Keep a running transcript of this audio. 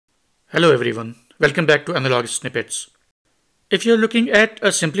Hello everyone, welcome back to Analog Snippets. If you're looking at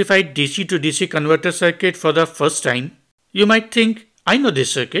a simplified DC to DC converter circuit for the first time, you might think, I know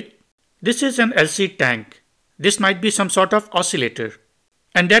this circuit. This is an LC tank. This might be some sort of oscillator.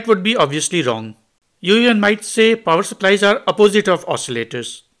 And that would be obviously wrong. You even might say power supplies are opposite of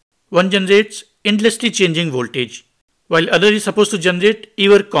oscillators. One generates endlessly changing voltage, while other is supposed to generate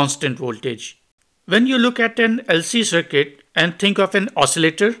ever constant voltage. When you look at an LC circuit and think of an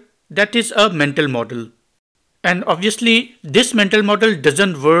oscillator, that is a mental model. And obviously, this mental model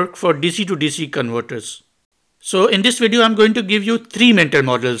doesn't work for DC to DC converters. So in this video, I'm going to give you 3 mental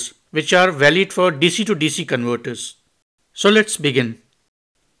models which are valid for DC to DC converters. So let's begin.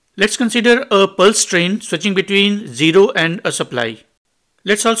 Let's consider a pulse train switching between 0 and a supply.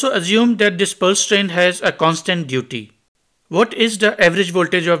 Let's also assume that this pulse train has a constant duty. What is the average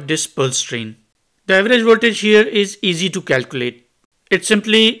voltage of this pulse train? The average voltage here is easy to calculate. It's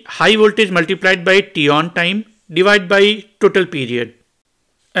simply high voltage multiplied by T on time divided by total period.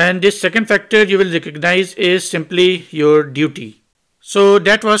 And this second factor you will recognize is simply your duty. So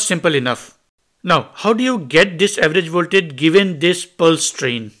that was simple enough. Now, how do you get this average voltage given this pulse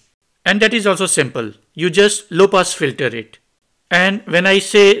train? And that is also simple. You just low pass filter it. And when I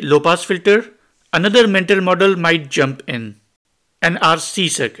say low pass filter, another mental model might jump in. An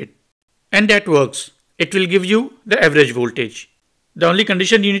RC circuit. And that works. It will give you the average voltage. The only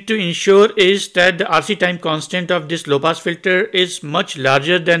condition you need to ensure is that the RC time constant of this low pass filter is much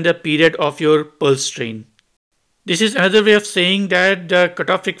larger than the period of your pulse train. This is another way of saying that the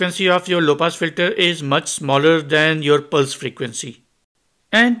cutoff frequency of your low pass filter is much smaller than your pulse frequency.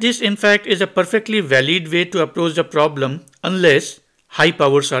 And this in fact is a perfectly valid way to approach the problem unless high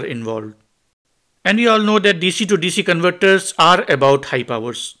powers are involved. And we all know that DC to DC converters are about high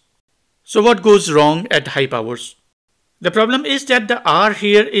powers. So what goes wrong at high powers? The problem is that the R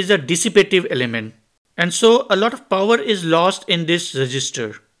here is a dissipative element, and so a lot of power is lost in this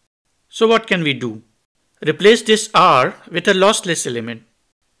resistor. So what can we do? Replace this R with a lossless element,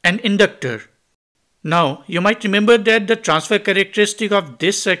 an inductor. Now you might remember that the transfer characteristic of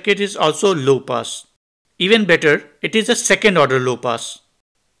this circuit is also low pass. Even better, it is a second order low pass.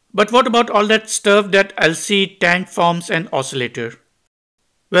 But what about all that stuff that LC tank forms an oscillator?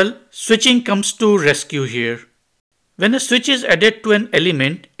 Well, switching comes to rescue here. When a switch is added to an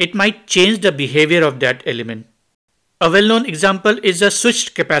element, it might change the behavior of that element. A well-known example is a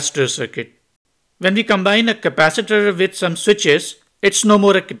switched capacitor circuit. When we combine a capacitor with some switches, it's no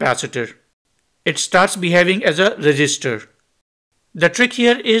more a capacitor. It starts behaving as a resistor. The trick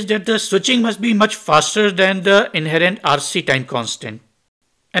here is that the switching must be much faster than the inherent RC time constant.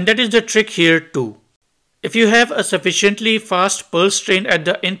 And that is the trick here too. If you have a sufficiently fast pulse train at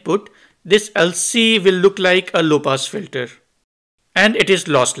the input, this LC will look like a low pass filter. And it is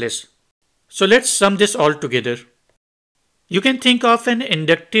lossless. So let's sum this all together. You can think of an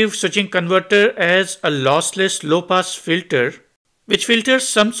inductive switching converter as a lossless low pass filter which filters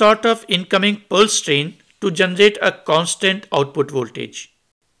some sort of incoming pulse train to generate a constant output voltage.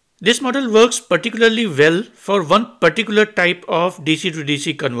 This model works particularly well for one particular type of DC to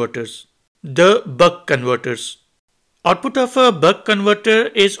DC converters, the buck converters. Output of a buck converter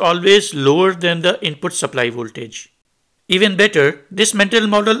is always lower than the input supply voltage. Even better, this mental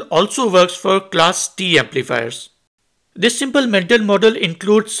model also works for class T amplifiers. This simple mental model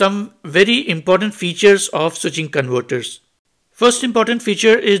includes some very important features of switching converters. First important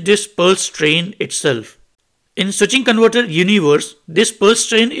feature is this pulse train itself. In switching converter universe, this pulse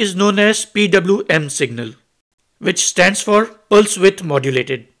train is known as PWM signal, which stands for pulse width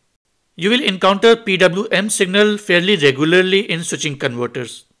modulated. You will encounter PWM signal fairly regularly in switching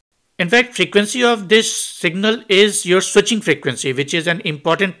converters. In fact, frequency of this signal is your switching frequency, which is an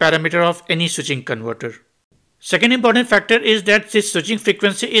important parameter of any switching converter. Second important factor is that this switching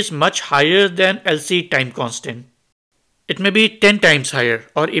frequency is much higher than LC time constant. It may be 10 times higher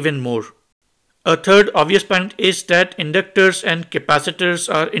or even more. A third obvious point is that inductors and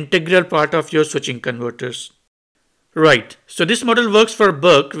capacitors are integral part of your switching converters. Right, so this model works for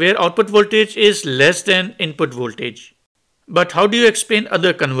buck where output voltage is less than input voltage. But how do you explain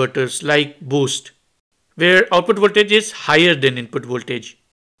other converters like boost, where output voltage is higher than input voltage?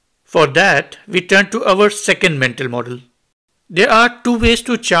 For that, we turn to our second mental model. There are two ways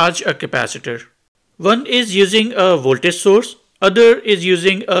to charge a capacitor. One is using a voltage source, other is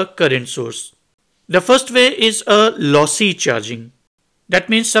using a current source. The first way is a lossy charging. That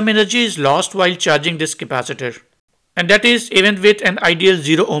means some energy is lost while charging this capacitor. And that is even with an ideal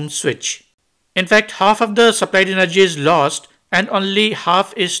 0 ohm switch. In fact, half of the supplied energy is lost and only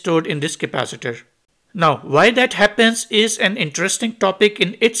half is stored in this capacitor. Now, why that happens is an interesting topic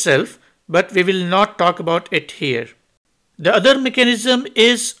in itself, but we will not talk about it here. The other mechanism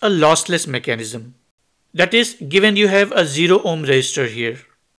is a lossless mechanism. That is, given you have a 0 ohm resistor here.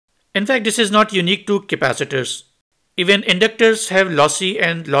 In fact, this is not unique to capacitors. Even inductors have lossy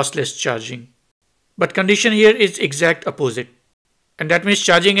and lossless charging. But condition here is exact opposite. And that means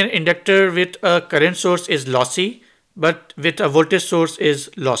charging an inductor with a current source is lossy, but with a voltage source is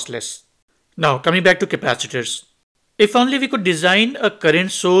lossless. Now coming back to capacitors. If only we could design a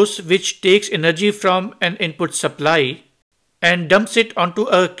current source which takes energy from an input supply and dumps it onto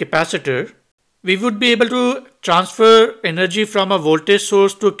a capacitor, we would be able to transfer energy from a voltage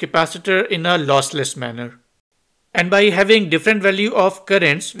source to a capacitor in a lossless manner. And by having different value of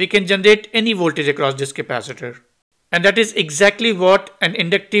currents, we can generate any voltage across this capacitor. And that is exactly what an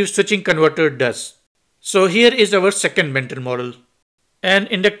inductive switching converter does. So here is our second mental model. An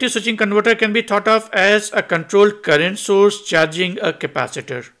inductive switching converter can be thought of as a controlled current source charging a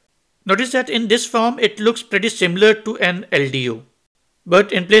capacitor. Notice that in this form it looks pretty similar to an LDO.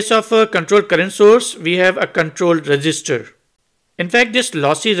 But in place of a controlled current source, we have a controlled resistor. In fact, this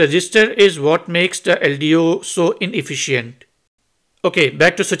lossy resistor is what makes the LDO so inefficient. Okay,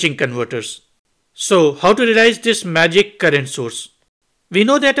 back to switching converters. So, how to realize this magic current source? We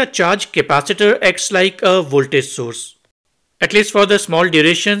know that a charged capacitor acts like a voltage source, at least for the small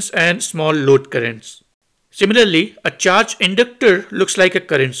durations and small load currents. Similarly, a charged inductor looks like a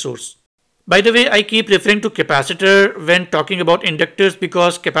current source. By the way, I keep referring to capacitor when talking about inductors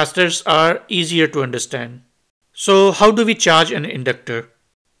because capacitors are easier to understand. So how do we charge an inductor?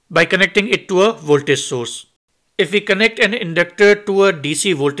 By connecting it to a voltage source. If we connect an inductor to a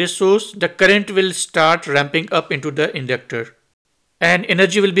DC voltage source, the current will start ramping up into the inductor, and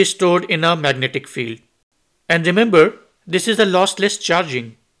energy will be stored in a magnetic field. And remember, this is a lossless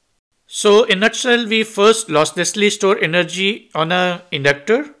charging. So in a nutshell, we first losslessly store energy on an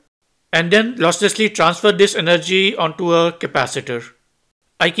inductor and then losslessly transfer this energy onto a capacitor.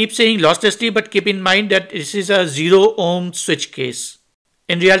 I keep saying losslessly, but keep in mind that this is a 0 ohm switch case.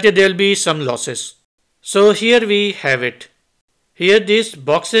 In reality, there will be some losses. So here we have it. Here these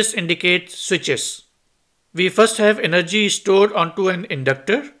boxes indicate switches. We first have energy stored onto an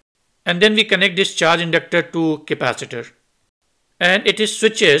inductor, and then we connect this charge inductor to capacitor. And it is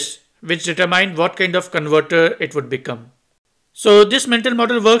switches which determine what kind of converter it would become. So this mental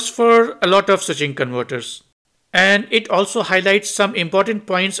model works for a lot of switching converters. And it also highlights some important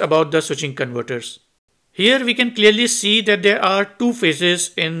points about the switching converters. Here we can clearly see that there are two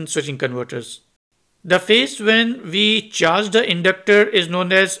phases in switching converters. The phase when we charge the inductor is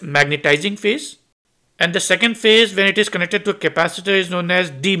known as magnetizing phase, and the second phase when it is connected to a capacitor is known as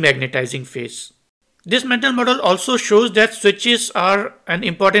demagnetizing phase. This mental model also shows that switches are an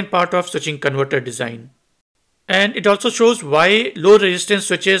important part of switching converter design. And it also shows why low resistance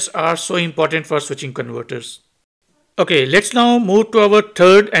switches are so important for switching converters. Okay, let's now move to our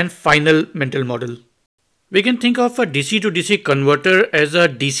third and final mental model. We can think of a DC to DC converter as a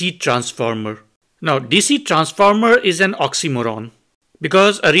DC transformer. Now, DC transformer is an oxymoron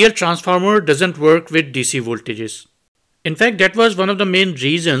because a real transformer doesn't work with DC voltages. In fact, that was one of the main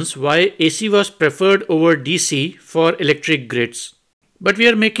reasons why AC was preferred over DC for electric grids. But we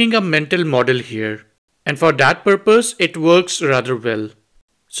are making a mental model here, and for that purpose, it works rather well.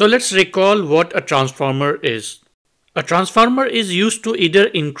 So let's recall what a transformer is. A transformer is used to either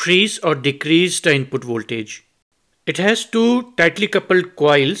increase or decrease the input voltage. It has two tightly coupled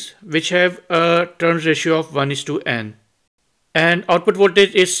coils which have a turns ratio of 1:n. And output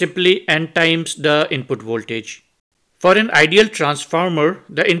voltage is simply n times the input voltage. For an ideal transformer,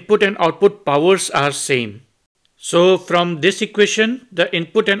 the input and output powers are same. So from this equation, the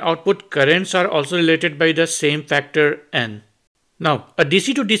input and output currents are also related by the same factor n. Now, a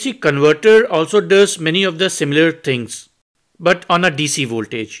DC to DC converter also does many of the similar things, but on a DC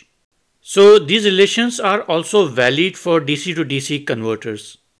voltage. So these relations are also valid for DC to DC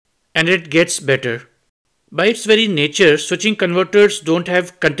converters. And it gets better. By its very nature, switching converters don't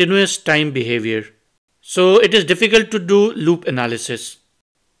have continuous time behavior. So it is difficult to do loop analysis.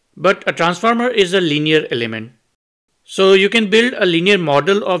 But a transformer is a linear element. So you can build a linear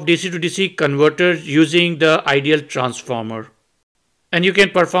model of DC to DC converter using the ideal transformer. And you can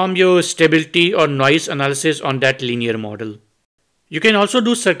perform your stability or noise analysis on that linear model. You can also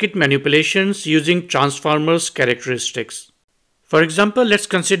do circuit manipulations using transformers' characteristics. For example, let's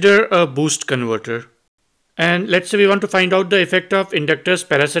consider a boost converter. And let's say we want to find out the effect of inductor's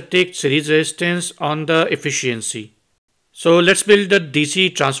parasitic series resistance on the efficiency. So let's build the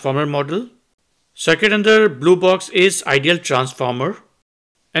DC transformer model. Circuit under blue box is ideal transformer.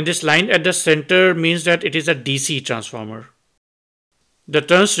 And this line at the center means that it is a DC transformer. The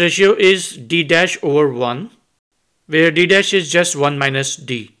turns ratio is d dash over 1, where d dash is just 1 minus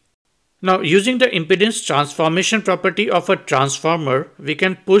d. Now, using the impedance transformation property of a transformer, we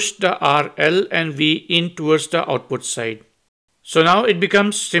can push the RL and V in towards the output side. So now it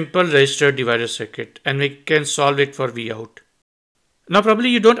becomes simple resistor divider circuit and we can solve it for V out. Now probably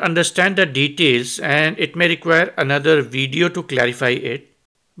you don't understand the details and it may require another video to clarify it.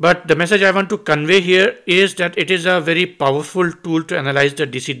 But the message I want to convey here is that it is a very powerful tool to analyze the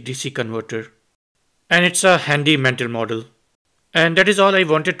DC-DC converter. And it's a handy mental model. And that is all I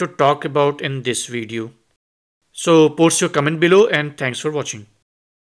wanted to talk about in this video. So post your comment below and thanks for watching.